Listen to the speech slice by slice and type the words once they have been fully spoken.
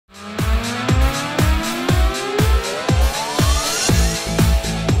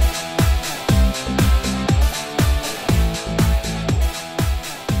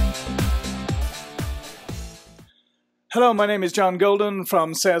Hello, my name is John Golden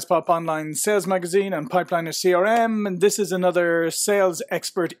from SalesPOP Online Sales Magazine and Pipeliner CRM, and this is another Sales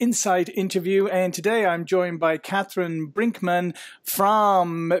Expert Insight interview. And today I'm joined by Catherine Brinkman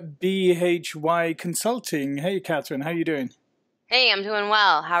from BHY Consulting. Hey, Catherine, how are you doing? Hey, I'm doing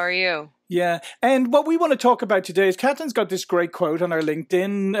well. How are you? Yeah, and what we want to talk about today is Catherine's got this great quote on her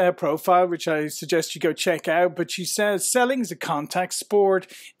LinkedIn profile, which I suggest you go check out. But she says, selling is a contact sport.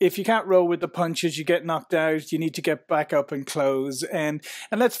 If you can't roll with the punches, you get knocked out. You need to get back up and close. And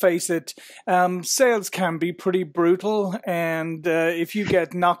let's face it, sales can be pretty brutal. And if you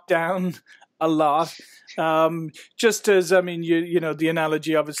get knocked down a lot, just as, I mean, you know, the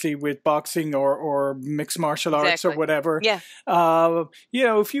analogy obviously with boxing or mixed martial arts or whatever. Yeah. You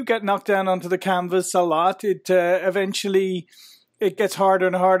know, if you get knocked down onto the canvas a lot, it eventually it gets harder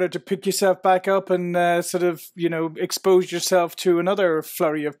and harder to pick yourself back up and sort of, you know, expose yourself to another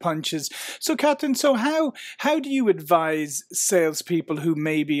flurry of punches. So, Catherine, so how do you advise salespeople who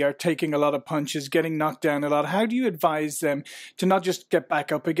maybe are taking a lot of punches, getting knocked down a lot? How do you advise them to not just get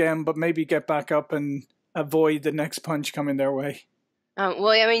back up again, but maybe get back up and avoid the next punch coming their way? Well,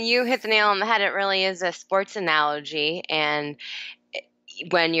 I mean, you hit the nail on the head. It really is a sports analogy. And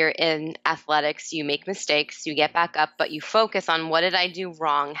when you're in athletics, you make mistakes, you get back up, but you focus on what did I do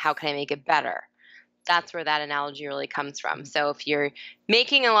wrong? How can I make it better? That's where that analogy really comes from. So if you're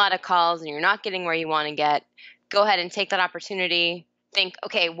making a lot of calls and you're not getting where you want to get, go ahead and take that opportunity. Think,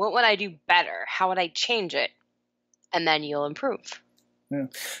 okay, what would I do better? How would I change it? And then you'll improve. Yeah.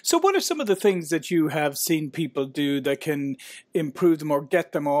 So what are some of the things that you have seen people do that can improve them or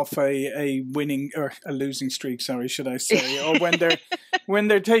get them off a winning or a losing streak, sorry, should I say, or when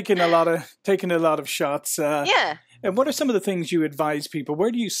they're taking a lot of shots? Yeah. And what are some of the things you advise people?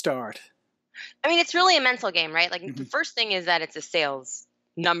 Where do you start? I mean, it's really a mental game, right? Like the first thing is that it's a sales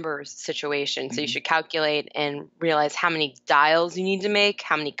numbers situation. So you should calculate and realize how many dials you need to make,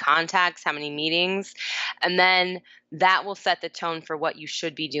 how many contacts, how many meetings, and then that will set the tone for what you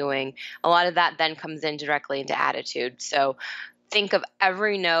should be doing. A lot of that then comes in directly into attitude. So think of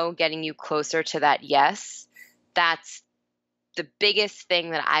every no getting you closer to that yes. That's the biggest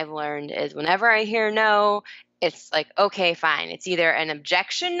thing that I've learned is whenever I hear no, it's like, okay, fine. It's either an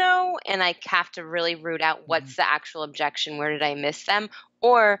objection no, and I have to really root out what's the actual objection, where did I miss them?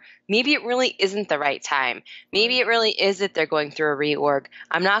 Or maybe it really isn't the right time. Maybe it really is that they're going through a reorg.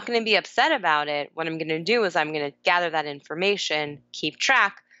 I'm not going to be upset about it. What I'm going to do is I'm going to gather that information, keep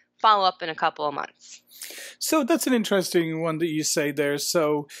track, follow up in a couple of months. So that's an interesting one that you say there.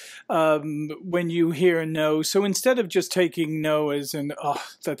 So when you hear no, so instead of just taking no as in, oh,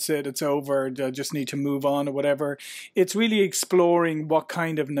 that's it, it's over, I just need to move on or whatever, it's really exploring what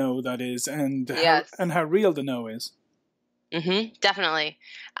kind of no that is and, how real the no is. Definitely.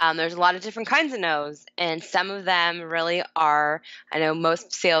 There's a lot of different kinds of no's, and some of them really are, I know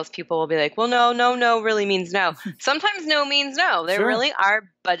most salespeople will be like, well, no really means no. Sometimes no means no. There really are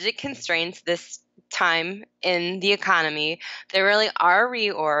budget constraints this time in the economy. There really are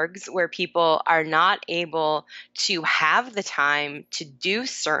reorgs where people are not able to have the time to do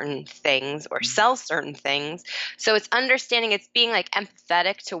certain things or sell certain things. So it's understanding, it's being like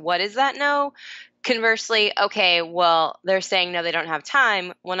empathetic to what is that no. Conversely, okay, well, they're saying no, they don't have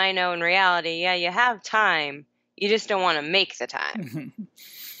time. When I know in reality, yeah, you have time. You just don't want to make the time.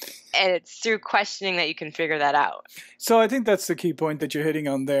 And it's through questioning that you can figure that out. So I think that's the key point that you're hitting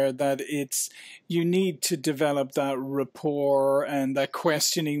on there, that you need to develop that rapport and that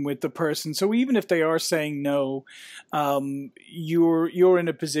questioning with the person. So even if they are saying no, you're in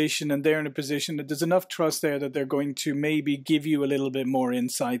a position and they're in a position that there's enough trust there that they're going to maybe give you a little bit more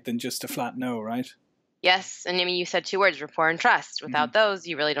insight than just a flat no, right? Yes, and I mean, you said two words, rapport and trust. Without those,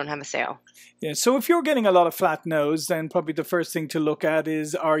 you really don't have a sale. Yeah, so if you're getting a lot of flat no's, then probably the first thing to look at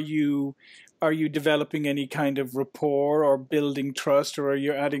is, are you developing any kind of rapport or building trust, or are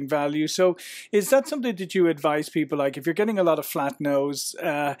you adding value? So is that something that you advise people, like if you're getting a lot of flat no's,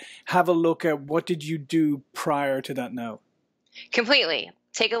 have a look at what did you do prior to that no? Completely.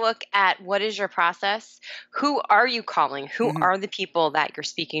 Take a look at what is your process. Who are you calling? Who are the people that you're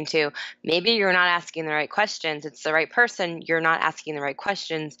speaking to? Maybe you're not asking the right questions. It's the right person. You're not asking the right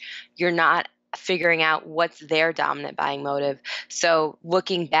questions. You're not figuring out what's their dominant buying motive. So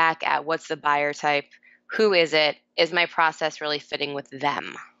looking back at what's the buyer type, who is it? Is my process really fitting with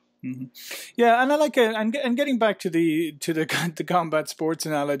them? Yeah, and I like it. And getting back to the combat sports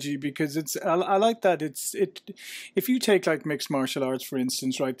analogy, because I like that if you take like mixed martial arts, for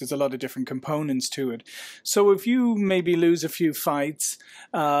instance, right, there's a lot of different components to it. So if you maybe lose a few fights,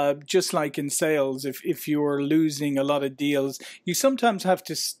 just like in sales, if you're losing a lot of deals, you sometimes have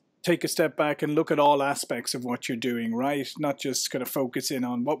to take a step back and look at all aspects of what you're doing, right? Not just kind of focus in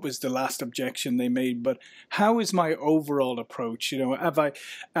on what was the last objection they made, but how is my overall approach? You know,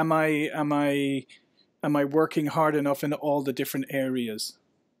 am I working hard enough in all the different areas?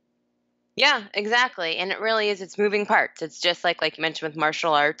 Yeah, exactly. And it really is, it's moving parts. It's just like you mentioned with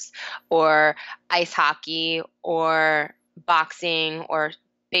martial arts or ice hockey or boxing or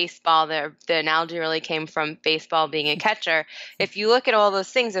baseball. The analogy really came from baseball being a catcher. If you look at all those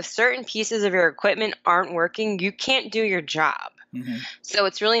things, if certain pieces of your equipment aren't working, you can't do your job. Mm-hmm. So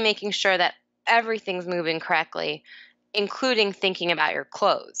it's really making sure that everything's moving correctly, including thinking about your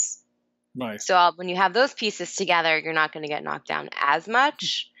close. Right. So when you have those pieces together, you're not going to get knocked down as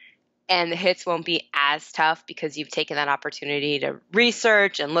much. And the hits won't be as tough because you've taken that opportunity to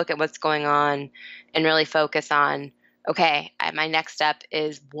research and look at what's going on and really focus on, okay, my next step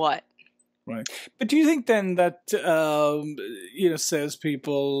is what? Right. But do you think then that,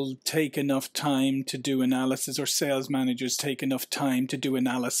 salespeople take enough time to do analysis, or sales managers take enough time to do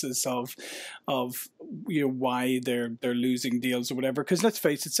analysis of why they're losing deals or whatever? Because let's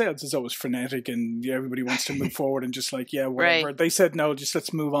face it, sales is always frenetic and everybody wants to move forward and just like, yeah, whatever. Right. They said no, just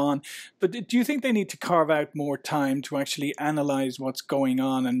let's move on. But do you think they need to carve out more time to actually analyze what's going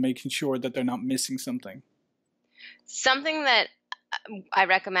on and making sure that they're not missing something? Something that I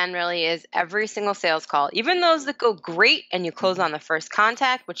recommend really is every single sales call, even those that go great and you close on the first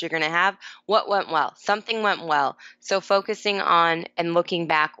contact, which you're going to have, what went well? Something went well. So focusing on and looking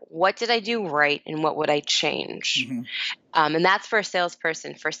back, what did I do right and what would I change? Mm-hmm. And that's for a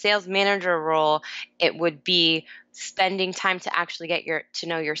salesperson. For a sales manager role, it would be spending time to actually get to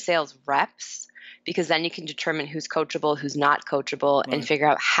know your sales reps, because then you can determine who's coachable, who's not coachable, Right. and figure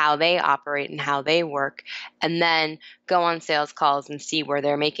out how they operate and how they work. And then go on sales calls and see where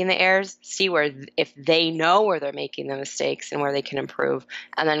they're making the errors, see if they know where they're making the mistakes and where they can improve,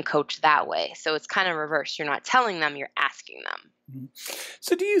 and then coach that way. So it's kind of reverse. You're not telling them, you're asking them.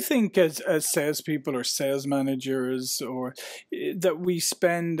 So do you think as salespeople or sales managers that we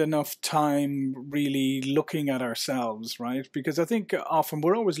spend enough time really looking at ourselves, right? Because I think often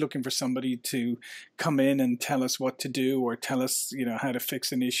we're always looking for somebody to come in and tell us what to do or tell us, how to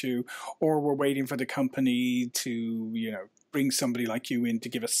fix an issue, or we're waiting for the company to, bring somebody like you in to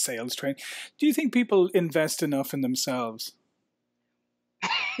give us sales training. Do you think people invest enough in themselves?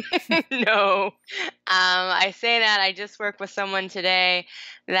 No. I say that. I just worked with someone today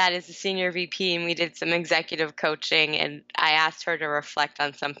that is a senior VP, and we did some executive coaching, and I asked her to reflect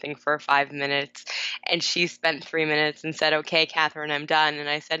on something for 5 minutes, and she spent 3 minutes and said, okay, Catherine, I'm done. And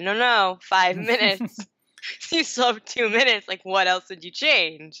I said, no, 5 minutes. You still have 2 minutes. Like, what else would you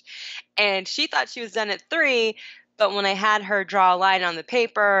change? And she thought she was done at 3. But when I had her draw a line on the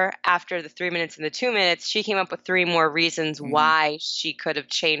paper after the 3 minutes and the 2 minutes, she came up with 3 more reasons why she could have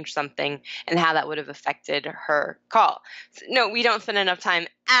changed something and how that would have affected her call. So, no, we don't spend enough time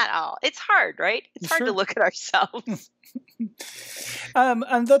at all. It's hard, right? It's hard to look at ourselves.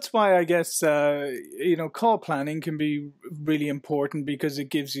 And that's why I guess, call planning can be really important, because it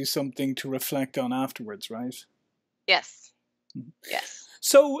gives you something to reflect on afterwards, right? Yes. Yes.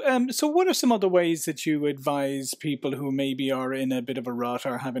 So what are some other ways that you advise people who maybe are in a bit of a rut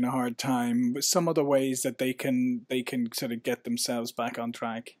or having a hard time, some other ways that they can sort of get themselves back on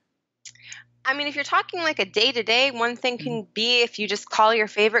track? I mean, if you're talking like a day-to-day, one thing can be if you just call your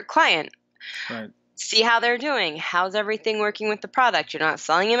favorite client. Right. See how they're doing. How's everything working with the product? You're not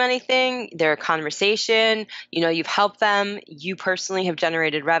selling them anything. They're a conversation. You've helped them. You personally have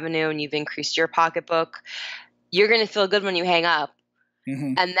generated revenue and you've increased your pocketbook. You're going to feel good when you hang up.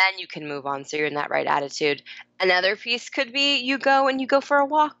 Mm-hmm. And then you can move on, so you're in that right attitude. Another piece could be you go for a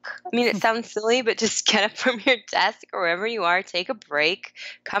walk. I mean, it sounds silly, but just get up from your desk or wherever you are, take a break,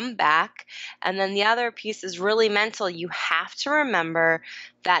 come back. And then the other piece is really mental. You have to remember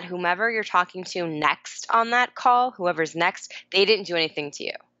that whomever you're talking to next on that call, whoever's next, they didn't do anything to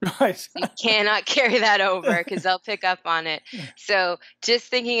you. Right. You cannot carry that over because they'll pick up on it. So just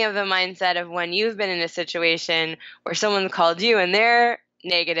thinking of the mindset of when you've been in a situation where someone called you and they're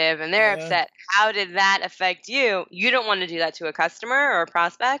negative and they're upset, how did that affect you? You don't want to do that to a customer or a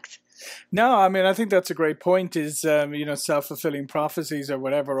prospect. No, I mean, I think that's a great point, is, self-fulfilling prophecies or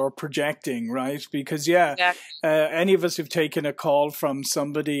whatever, or projecting, right? Because, any of us who've taken a call from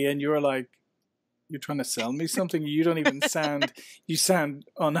somebody and you're like, you're trying to sell me something. You don't even you sound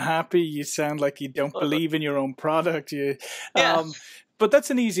unhappy. You sound like you don't believe in your own product. But that's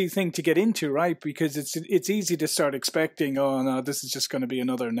an easy thing to get into, right? Because it's easy to start expecting, oh no, this is just going to be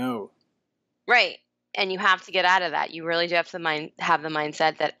another no. Right. And you have to get out of that. You really do have to have the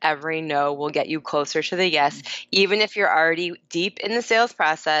mindset that every no will get you closer to the yes. Even if you're already deep in the sales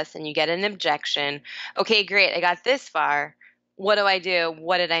process and you get an objection, okay, great, I got this far. What do I do?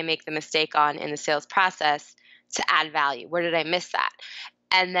 What did I make the mistake on in the sales process to add value? Where did I miss that?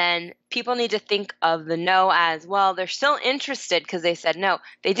 And then people need to think of the no as, well, they're still interested because they said no.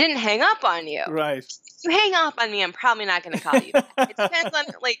 They didn't hang up on you. Right. If you hang up on me, I'm probably not going to call you. It depends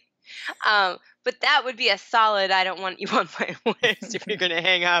on, but that would be a solid, I don't want you on my list if you're going to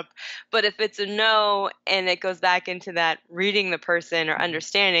hang up. But if it's a no and it goes back into that reading the person or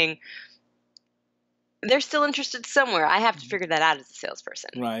understanding, they're still interested somewhere. I have to figure that out as a salesperson.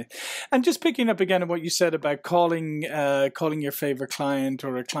 Right. And just picking up again on what you said about calling your favorite client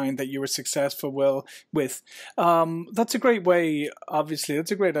or a client that you were successful with, that's a great way, obviously, that's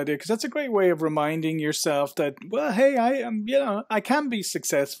a great idea, because that's a great way of reminding yourself that, well, hey, I can be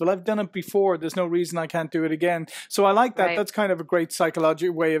successful. I've done it before. There's no reason I can't do it again. So I like that. Right. That's kind of a great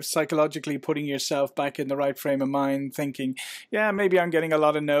way of psychologically putting yourself back in the right frame of mind, thinking, yeah, maybe I'm getting a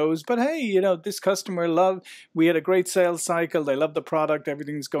lot of no's, but hey, this customer we had a great sales cycle. They love the product.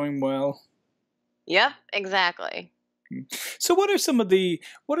 Everything's going well. Yep, exactly. So what are some of the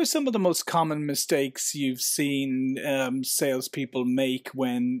most common mistakes you've seen salespeople make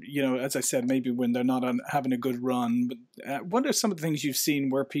when, as I said, maybe when they're not having a good run? But what are some of the things you've seen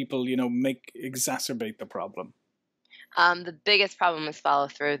where people, exacerbate the problem? The biggest problem is follow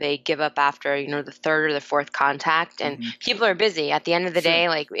through. They give up after, the third or the fourth contact, and people are busy. At the end of the day,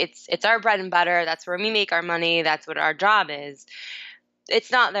 it's our bread and butter. That's where we make our money. That's what our job is.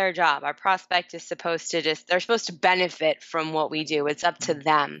 It's not their job. Our prospect is supposed to they're supposed to benefit from what we do. It's up to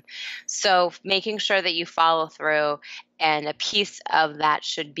them. So making sure that you follow through, and a piece of that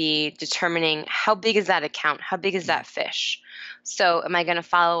should be determining how big is that account? How big is that fish? So am I going to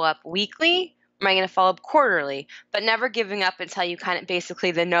follow up weekly? Am I going to follow up quarterly? But never giving up until you kind of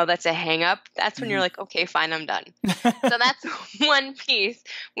basically the no, that's a hang up. That's when you're like, okay, fine, I'm done. So that's one piece,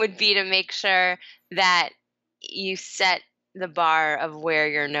 would be to make sure that you set the bar of where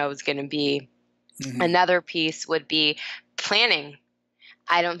your no is going to be. Another piece would be planning.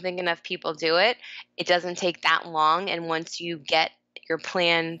 I don't think enough people do it. It doesn't take that long. And once you get your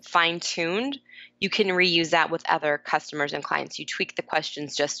plan fine-tuned, you can reuse that with other customers and clients. You tweak the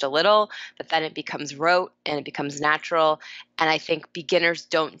questions just a little, but then it becomes rote and it becomes natural. And I think beginners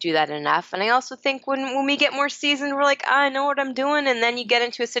don't do that enough. And I also think when we get more seasoned, we're like, I know what I'm doing. And then you get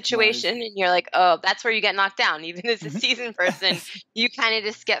into a situation and you're like, oh, that's where you get knocked down. Even as a seasoned person, you kind of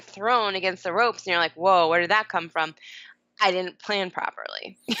just get thrown against the ropes and you're like, whoa, where did that come from? I didn't plan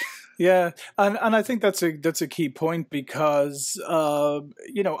properly. Yeah, and I think that's a key point, because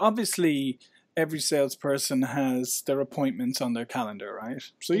obviously every salesperson has their appointments on their calendar, right?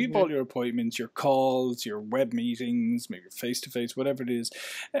 So you've all your appointments, your calls, your web meetings, maybe face-to-face, whatever it is.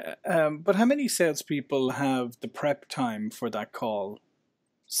 But how many salespeople have the prep time for that call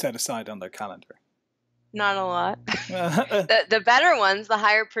set aside on their calendar? Not a lot. The better ones, the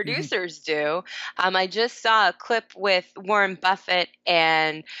higher producers do. I just saw a clip with Warren Buffett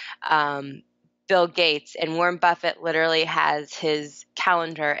and Bill Gates, and Warren Buffett literally has his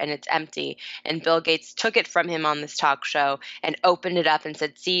calendar and it's empty, and Bill Gates took it from him on this talk show and opened it up and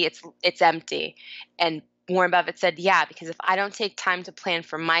said, see, it's empty. And Warren Buffett said, yeah, because if I don't take time to plan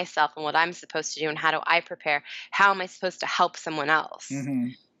for myself and what I'm supposed to do and how do I prepare, how am I supposed to help someone else?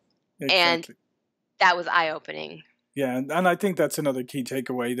 Exactly. And that was eye-opening. Yeah, and I think that's another key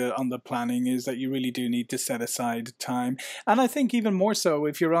takeaway on the planning, is that you really do need to set aside time. And I think even more so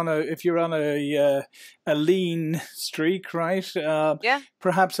if you're on a lean streak, right?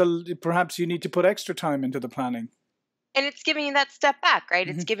 Perhaps you need to put extra time into the planning. And it's giving you that step back, right?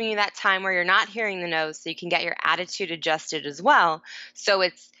 It's giving you that time where you're not hearing the no's, so you can get your attitude adjusted as well. So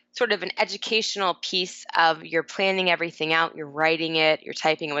it's sort of an educational piece of you're planning everything out, you're writing it, you're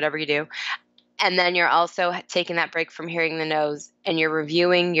typing it, whatever you do. And then you're also taking that break from hearing the no's and you're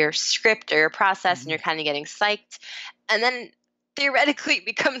reviewing your script or your process and you're kind of getting psyched. And then theoretically it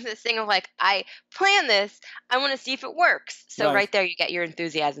becomes this thing of like, I plan this, I want to see if it works. So right there you get your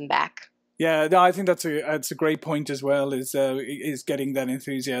enthusiasm back. Yeah, no, I think that's a great point as well, is getting that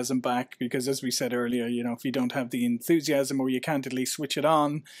enthusiasm back, because as we said earlier, if you don't have the enthusiasm, or you can't at least switch it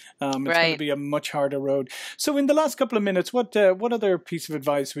on, it's going to be a much harder road. So in the last couple of minutes, what other piece of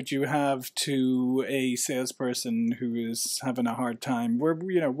advice would you have to a salesperson who is having a hard time? We're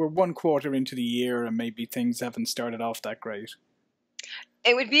 1 quarter into the year and maybe things haven't started off that great.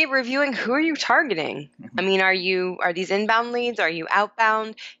 It would be reviewing, who are you targeting? I mean, are these inbound leads? Are you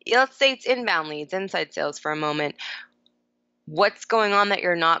outbound? Let's say it's inbound leads, inside sales for a moment. What's going on that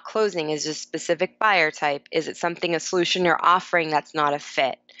you're not closing? Is it a specific buyer type? Is it something, a solution you're offering that's not a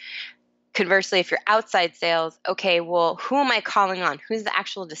fit? Conversely, if you're outside sales, okay, well, who am I calling on? Who's the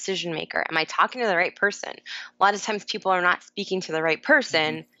actual decision maker? Am I talking to the right person? A lot of times people are not speaking to the right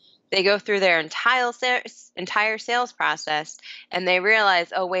person. They go through their entire sales process and they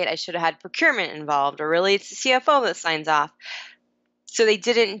realize, oh, wait, I should have had procurement involved, or really it's the CFO that signs off. So they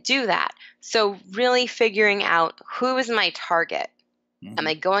didn't do that. So really figuring out, who is my target? Am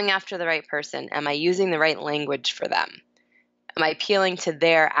I going after the right person? Am I using the right language for them? Am I appealing to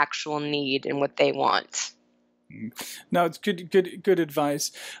their actual need and what they want? No, it's good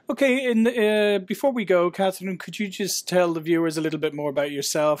advice. Okay, before we go, Catherine, could you just tell the viewers a little bit more about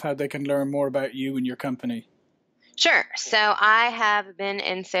yourself, how they can learn more about you and your company? Sure. So I have been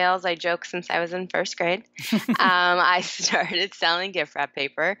in sales, I joke, since I was in first grade. I started selling gift wrap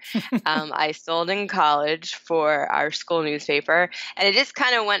paper. I sold in college for our school newspaper, and it just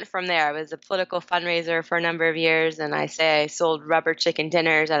kind of went from there. I was a political fundraiser for a number of years, and I sold rubber chicken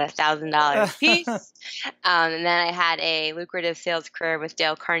dinners at $1,000 a piece. And then I had a lucrative sales career with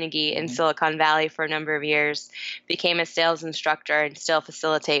Dale Carnegie in Silicon Valley for a number of years, became a sales instructor and still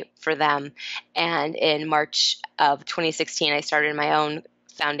facilitate for them. And in March of 2016, I started my own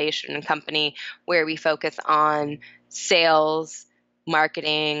foundation and company where we focus on sales,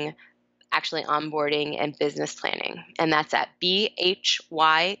 marketing, actually onboarding, and business planning. And that's at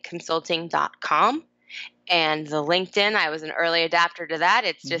bhyconsulting.com. And the LinkedIn, I was an early adapter to that.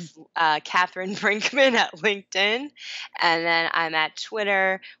 It's just Catherine Brinkman at LinkedIn. And then I'm at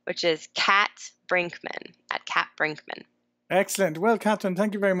Twitter, which is Cat Brinkman, at Cat Brinkman. Excellent. Well, Catherine,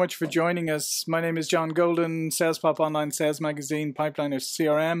 thank you very much for joining us. My name is John Golden, SalesPOP Online Sales Magazine, Pipeline of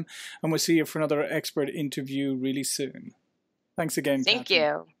CRM, and we'll see you for another expert interview really soon. Thanks again, Thank Catherine.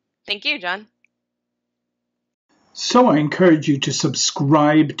 you. Thank you, John. So I encourage you to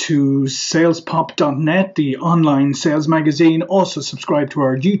subscribe to salespop.net, the online sales magazine. Also subscribe to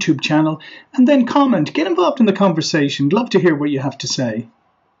our YouTube channel and then comment. Get involved in the conversation. Love to hear what you have to say.